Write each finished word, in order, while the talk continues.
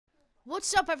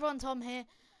What's up everyone, Tom here,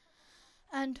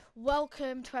 and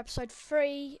welcome to episode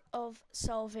 3 of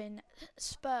Solving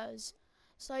Spurs.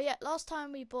 So yeah, last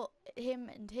time we bought him,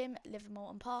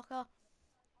 Livermore and Parker.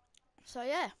 So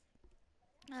yeah,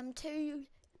 two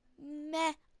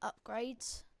meh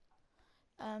upgrades.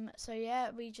 So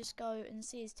yeah, we just go and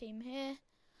see his team here.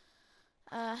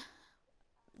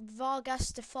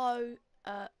 Vargas, Defoe,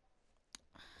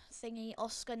 Thingy,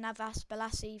 Oscar, Navas,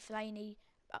 Balassi, Fellaini,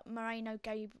 Moreno,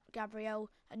 Gabriel,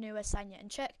 Anua, Sanya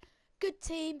and Czech. Good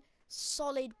team,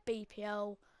 solid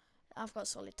BPL. I've got a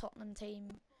solid Tottenham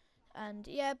team. And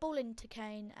yeah, ball into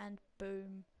Kane and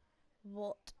boom.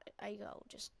 What a goal.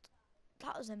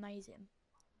 That was amazing.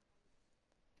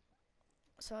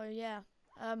 So yeah,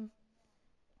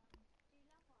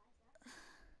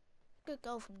 good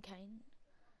goal from Kane.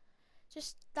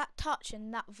 Just that touch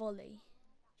and that volley.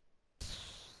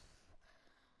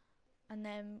 And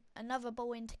then another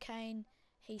ball into Kane.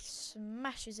 He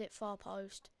smashes it far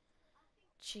post.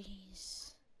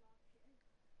 Jeez.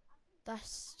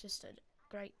 That's just a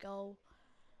great goal.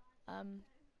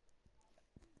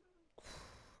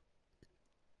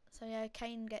 So yeah,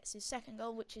 Kane gets his second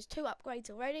goal, which is 2 upgrades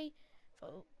already.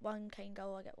 For 1 Kane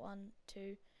goal, I get 1,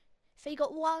 2. If he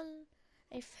got 1,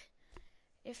 if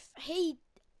he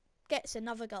gets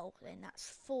another goal, then that's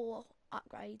 4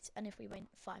 upgrades, and if we win,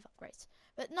 5 upgrades.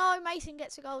 But no, Mason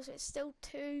gets a goal, so it's still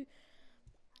 2.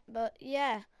 But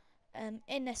yeah,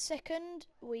 in a second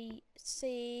we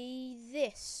see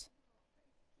this.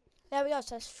 There we go.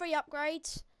 So that's 3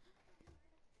 upgrades.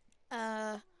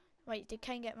 Wait, did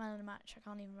Kane get man of the match? I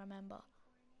can't even remember.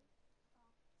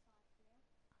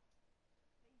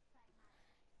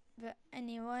 But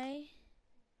anyway,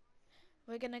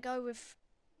 we're gonna go with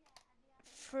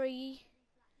 3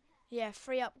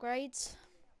 upgrades.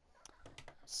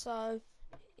 So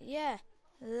yeah,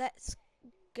 let's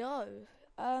go.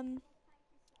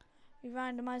 We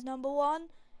randomise number 1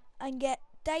 and get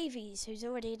Davies, who's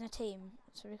already in a team,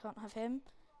 so we can't have him.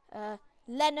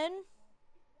 Lennon.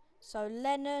 So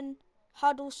Lennon,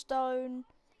 Huddlestone,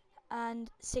 and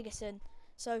Sigurdsson.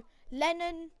 So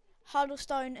Lennon,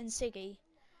 Huddlestone, and Siggy.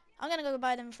 I'm going to go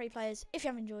buy them 3 players. If you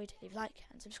have enjoyed, leave a like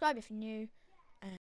and subscribe if you're new.